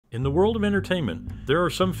In the world of entertainment, there are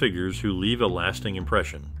some figures who leave a lasting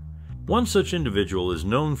impression. One such individual is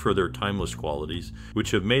known for their timeless qualities,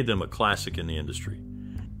 which have made them a classic in the industry.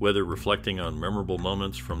 Whether reflecting on memorable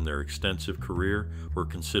moments from their extensive career or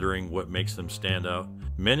considering what makes them stand out,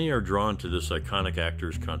 many are drawn to this iconic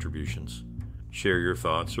actor's contributions. Share your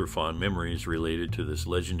thoughts or fond memories related to this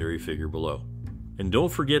legendary figure below. And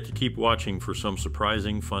don't forget to keep watching for some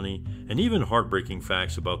surprising, funny, and even heartbreaking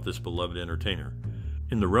facts about this beloved entertainer.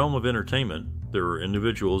 In the realm of entertainment, there are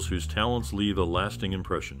individuals whose talents leave a lasting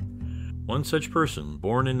impression. One such person,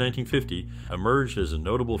 born in 1950, emerged as a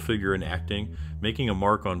notable figure in acting, making a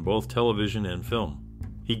mark on both television and film.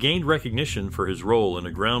 He gained recognition for his role in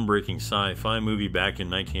a groundbreaking sci-fi movie back in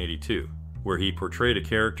 1982, where he portrayed a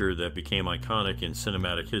character that became iconic in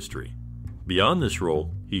cinematic history. Beyond this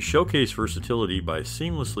role, he showcased versatility by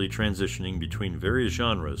seamlessly transitioning between various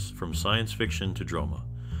genres from science fiction to drama.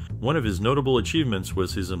 One of his notable achievements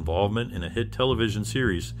was his involvement in a hit television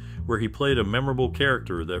series where he played a memorable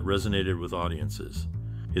character that resonated with audiences.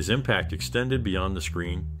 His impact extended beyond the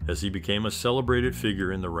screen as he became a celebrated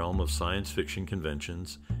figure in the realm of science fiction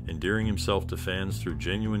conventions, endearing himself to fans through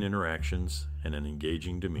genuine interactions and an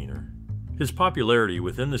engaging demeanor. His popularity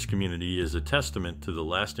within this community is a testament to the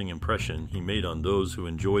lasting impression he made on those who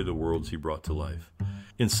enjoy the worlds he brought to life.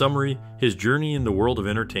 In summary, his journey in the world of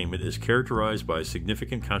entertainment is characterized by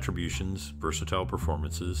significant contributions, versatile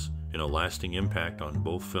performances, and a lasting impact on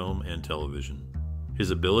both film and television.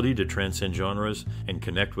 His ability to transcend genres and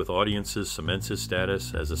connect with audiences cements his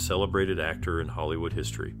status as a celebrated actor in Hollywood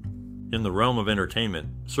history. In the realm of entertainment,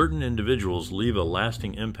 certain individuals leave a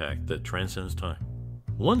lasting impact that transcends time.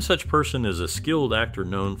 One such person is a skilled actor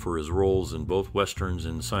known for his roles in both westerns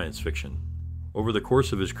and science fiction. Over the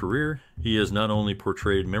course of his career, he has not only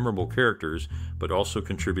portrayed memorable characters, but also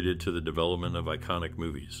contributed to the development of iconic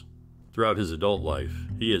movies. Throughout his adult life,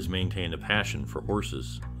 he has maintained a passion for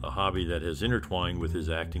horses, a hobby that has intertwined with his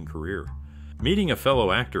acting career. Meeting a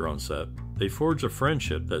fellow actor on set, they forged a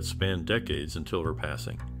friendship that spanned decades until her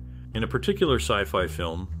passing. In a particular sci-fi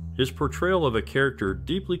film, his portrayal of a character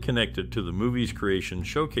deeply connected to the movie's creation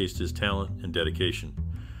showcased his talent and dedication.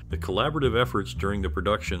 The collaborative efforts during the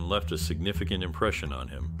production left a significant impression on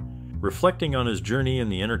him. Reflecting on his journey in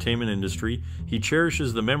the entertainment industry, he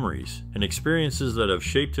cherishes the memories and experiences that have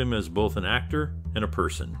shaped him as both an actor and a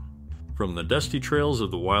person. From the dusty trails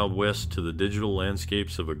of the Wild West to the digital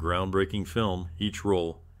landscapes of a groundbreaking film, each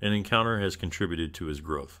role and encounter has contributed to his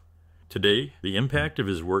growth. Today, the impact of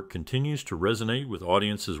his work continues to resonate with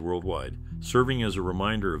audiences worldwide, serving as a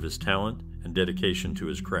reminder of his talent and dedication to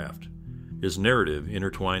his craft. His narrative,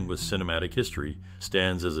 intertwined with cinematic history,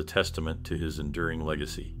 stands as a testament to his enduring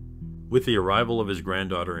legacy. With the arrival of his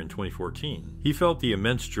granddaughter in 2014, he felt the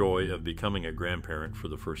immense joy of becoming a grandparent for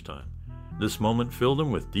the first time. This moment filled him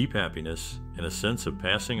with deep happiness and a sense of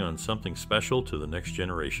passing on something special to the next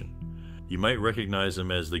generation. You might recognize him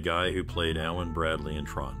as the guy who played Alan Bradley in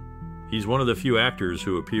Tron. He's one of the few actors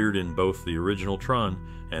who appeared in both the original Tron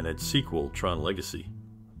and its sequel, Tron Legacy.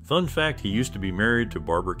 Fun fact, he used to be married to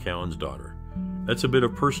Barbara Cowan's daughter. That's a bit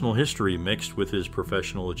of personal history mixed with his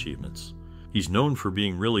professional achievements. He's known for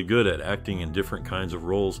being really good at acting in different kinds of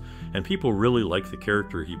roles, and people really like the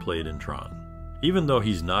character he played in Tron. Even though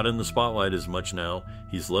he's not in the spotlight as much now,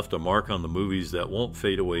 he's left a mark on the movies that won't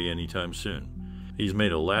fade away anytime soon. He's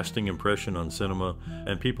made a lasting impression on cinema,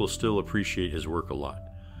 and people still appreciate his work a lot.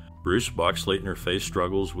 Bruce Boxleitner faced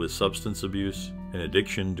struggles with substance abuse and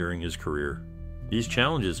addiction during his career. These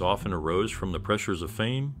challenges often arose from the pressures of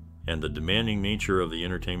fame and the demanding nature of the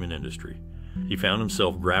entertainment industry. He found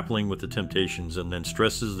himself grappling with the temptations and then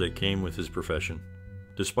stresses that came with his profession.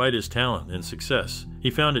 Despite his talent and success,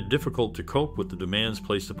 he found it difficult to cope with the demands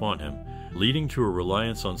placed upon him, leading to a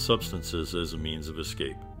reliance on substances as a means of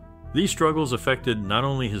escape. These struggles affected not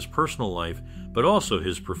only his personal life, but also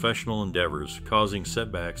his professional endeavors, causing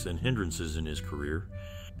setbacks and hindrances in his career.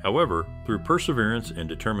 However, through perseverance and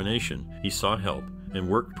determination, he sought help and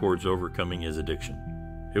worked towards overcoming his addiction.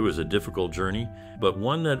 It was a difficult journey, but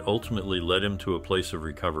one that ultimately led him to a place of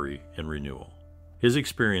recovery and renewal. His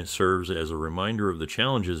experience serves as a reminder of the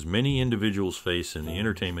challenges many individuals face in the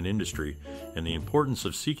entertainment industry and the importance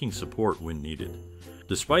of seeking support when needed.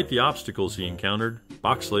 Despite the obstacles he encountered,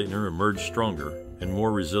 Boxleitner emerged stronger and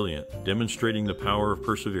more resilient, demonstrating the power of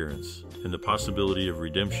perseverance and the possibility of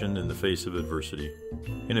redemption in the face of adversity.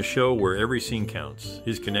 In a show where every scene counts,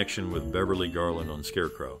 his connection with Beverly Garland on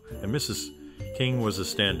Scarecrow and Mrs. King was a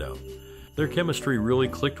standout. Their chemistry really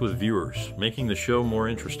clicked with viewers, making the show more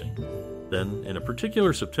interesting. Then, in a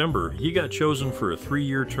particular September, he got chosen for a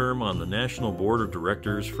 3-year term on the National Board of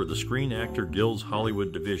Directors for the Screen Actor Guild's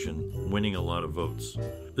Hollywood division, winning a lot of votes.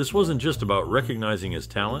 This wasn't just about recognizing his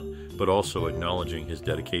talent, but also acknowledging his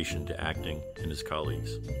dedication to acting and his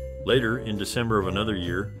colleagues. Later, in December of another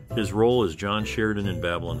year, his role as John Sheridan in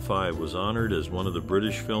Babylon 5 was honored as one of the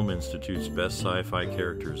British Film Institute's best sci-fi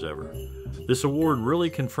characters ever. This award really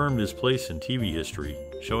confirmed his place in TV history,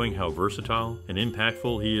 showing how versatile and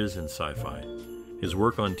impactful he is in sci-fi. His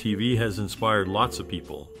work on TV has inspired lots of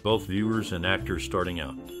people, both viewers and actors starting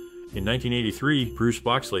out. In 1983, Bruce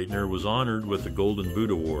Boxleitner was honored with the Golden Boot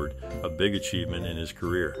Award, a big achievement in his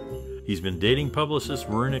career. He's been dating publicist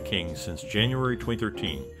Marina King since January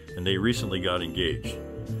 2013, and they recently got engaged.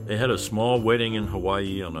 They had a small wedding in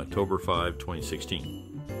Hawaii on October 5,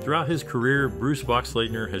 2016. Throughout his career, Bruce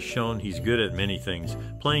Boxleitner has shown he's good at many things,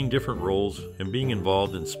 playing different roles and being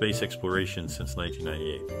involved in space exploration since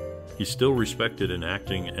 1998. He's still respected in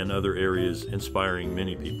acting and other areas, inspiring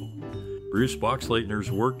many people. Bruce Boxleitner's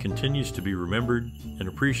work continues to be remembered and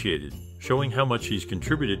appreciated, showing how much he's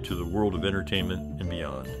contributed to the world of entertainment and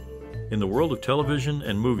beyond. In the world of television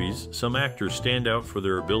and movies, some actors stand out for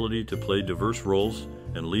their ability to play diverse roles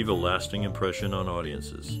and leave a lasting impression on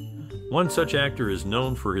audiences. One such actor is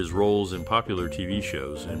known for his roles in popular TV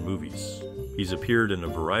shows and movies. He's appeared in a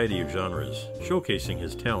variety of genres, showcasing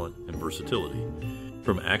his talent and versatility.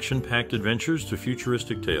 From action-packed adventures to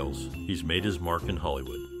futuristic tales, he's made his mark in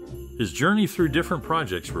Hollywood. His journey through different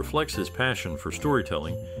projects reflects his passion for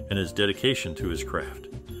storytelling and his dedication to his craft.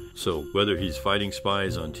 So, whether he's fighting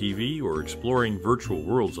spies on TV or exploring virtual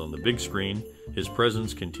worlds on the big screen, his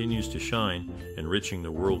presence continues to shine, enriching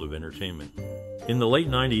the world of entertainment. In the late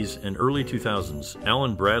 90s and early 2000s,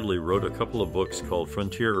 Alan Bradley wrote a couple of books called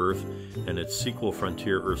Frontier Earth and its sequel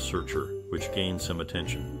Frontier Earth Searcher, which gained some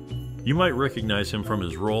attention. You might recognize him from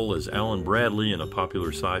his role as Alan Bradley in a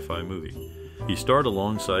popular sci-fi movie. He starred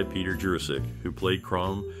alongside Peter Jurasik, who played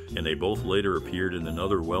Crom, and they both later appeared in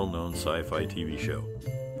another well-known sci-fi TV show.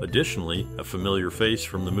 Additionally, a familiar face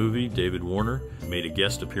from the movie, David Warner, made a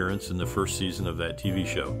guest appearance in the first season of that TV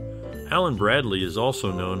show. Alan Bradley is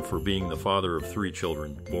also known for being the father of 3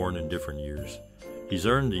 children, born in different years. He's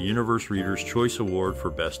earned the Universe Reader's Choice Award for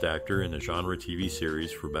Best Actor in a Genre TV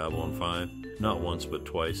Series for Babylon 5, not once but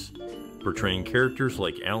twice. Portraying characters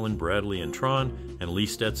like Alan Bradley in Tron and Lee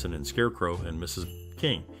Stetson in Scarecrow and Mrs.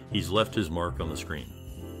 King, he's left his mark on the screen.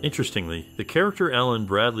 Interestingly, the character Alan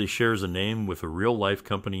Bradley shares a name with a real-life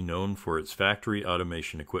company known for its factory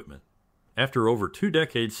automation equipment. After over 2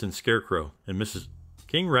 decades since Scarecrow and Mrs.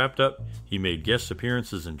 King wrapped up, he made guest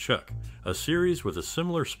appearances in Chuck, a series with a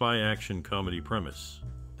similar spy action comedy premise.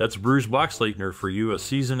 That's Bruce Boxleitner for you, a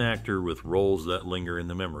seasoned actor with roles that linger in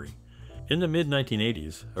the memory. In the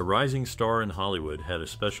mid-1980s, a rising star in Hollywood had a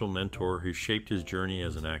special mentor who shaped his journey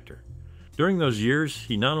as an actor. During those years,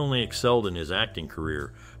 he not only excelled in his acting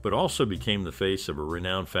career, but also became the face of a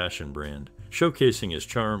renowned fashion brand, showcasing his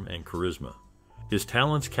charm and charisma. His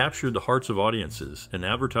talents captured the hearts of audiences and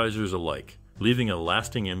advertisers alike, leaving a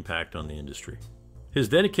lasting impact on the industry. His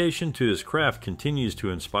dedication to his craft continues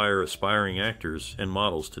to inspire aspiring actors and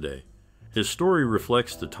models today. His story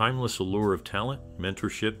reflects the timeless allure of talent,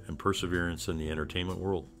 mentorship, and perseverance in the entertainment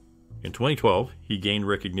world. In 2012, he gained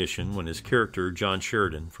recognition when his character, John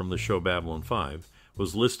Sheridan, from the show Babylon 5,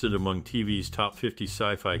 was listed among TV's top 50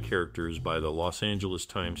 sci-fi characters by the Los Angeles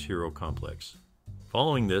Times Hero Complex.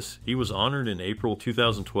 Following this, he was honored in April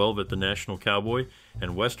 2012 at the National Cowboy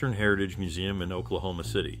and Western Heritage Museum in Oklahoma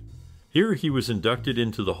City. Here he was inducted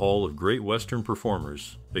into the Hall of Great Western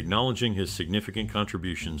Performers, acknowledging his significant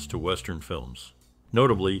contributions to Western films.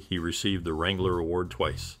 Notably, he received the Wrangler Award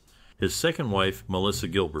twice. His second wife, Melissa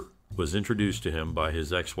Gilbert, was introduced to him by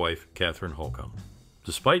his ex-wife, Catherine Holcomb.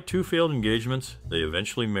 Despite 2 failed engagements, they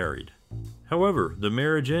eventually married. However, the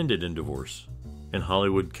marriage ended in divorce, and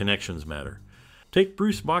Hollywood connections matter. Take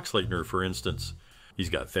Bruce Boxleitner, for instance. He's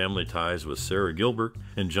got family ties with Sarah Gilbert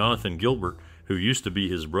and Jonathan Gilbert, who used to be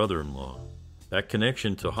his brother-in-law. That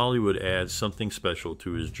connection to Hollywood adds something special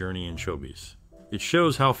to his journey in showbiz. It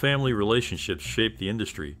shows how family relationships shape the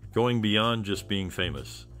industry, going beyond just being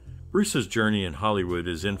famous. Bruce's journey in Hollywood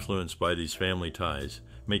is influenced by these family ties,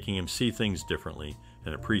 making him see things differently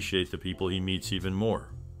and appreciate the people he meets even more.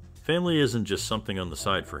 Family isn't just something on the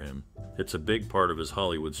side for him. It's a big part of his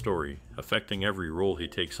Hollywood story, affecting every role he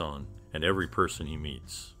takes on and every person he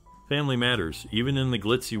meets. Family matters, even in the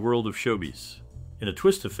glitzy world of showbiz. In a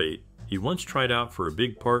twist of fate, he once tried out for a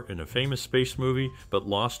big part in a famous space movie but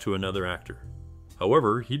lost to another actor.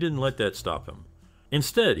 However, he didn't let that stop him.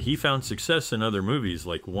 Instead, he found success in other movies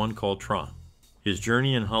like one called Tron. His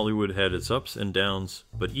journey in Hollywood had its ups and downs,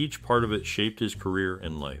 but each part of it shaped his career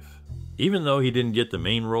and life. Even though he didn't get the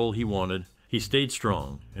main role he wanted, He stayed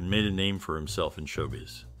strong and made a name for himself in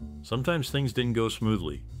showbiz. Sometimes things didn't go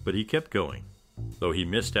smoothly, but he kept going. Though he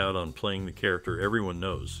missed out on playing the character everyone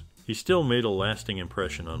knows, he still made a lasting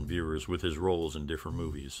impression on viewers with his roles in different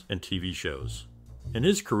movies and TV shows. In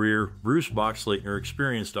his career, Bruce Boxleitner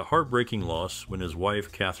experienced a heartbreaking loss when his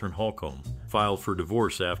wife, Catherine Holcomb, filed for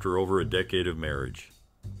divorce after over a decade of marriage.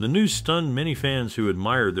 The news stunned many fans who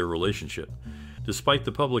admired their relationship. Despite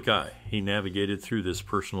the public eye, he navigated through this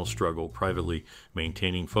personal struggle privately,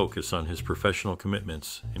 maintaining focus on his professional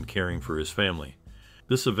commitments and caring for his family.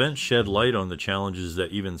 This event shed light on the challenges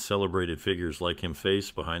that even celebrated figures like him face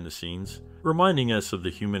behind the scenes, reminding us of the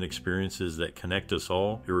human experiences that connect us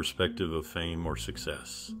all, irrespective of fame or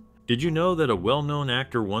success. Did you know that a well-known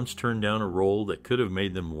actor once turned down a role that could have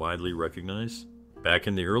made them widely recognized? Back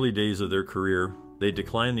in the early days of their career, they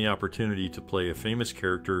declined the opportunity to play a famous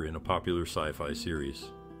character in a popular sci-fi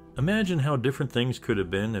series. Imagine how different things could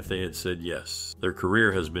have been if they had said yes. Their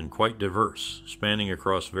career has been quite diverse, spanning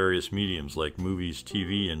across various mediums like movies,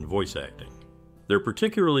 TV, and voice acting. They're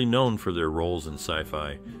particularly known for their roles in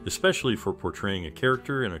sci-fi, especially for portraying a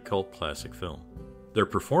character in a cult classic film. Their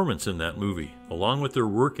performance in that movie, along with their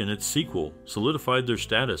work in its sequel, solidified their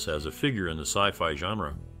status as a figure in the sci-fi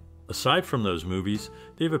genre. Aside from those movies,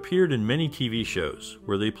 they've appeared in many TV shows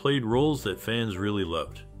where they played roles that fans really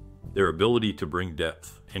loved. Their ability to bring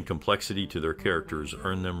depth and complexity to their characters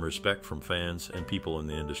earned them respect from fans and people in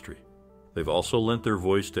the industry. They've also lent their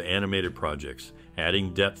voice to animated projects,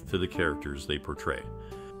 adding depth to the characters they portray.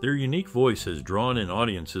 Their unique voice has drawn in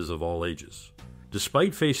audiences of all ages.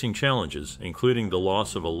 Despite facing challenges, including the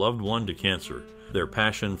loss of a loved one to cancer, their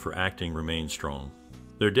passion for acting remains strong.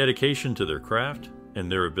 Their dedication to their craft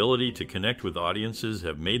and their ability to connect with audiences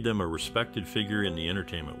have made them a respected figure in the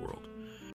entertainment world.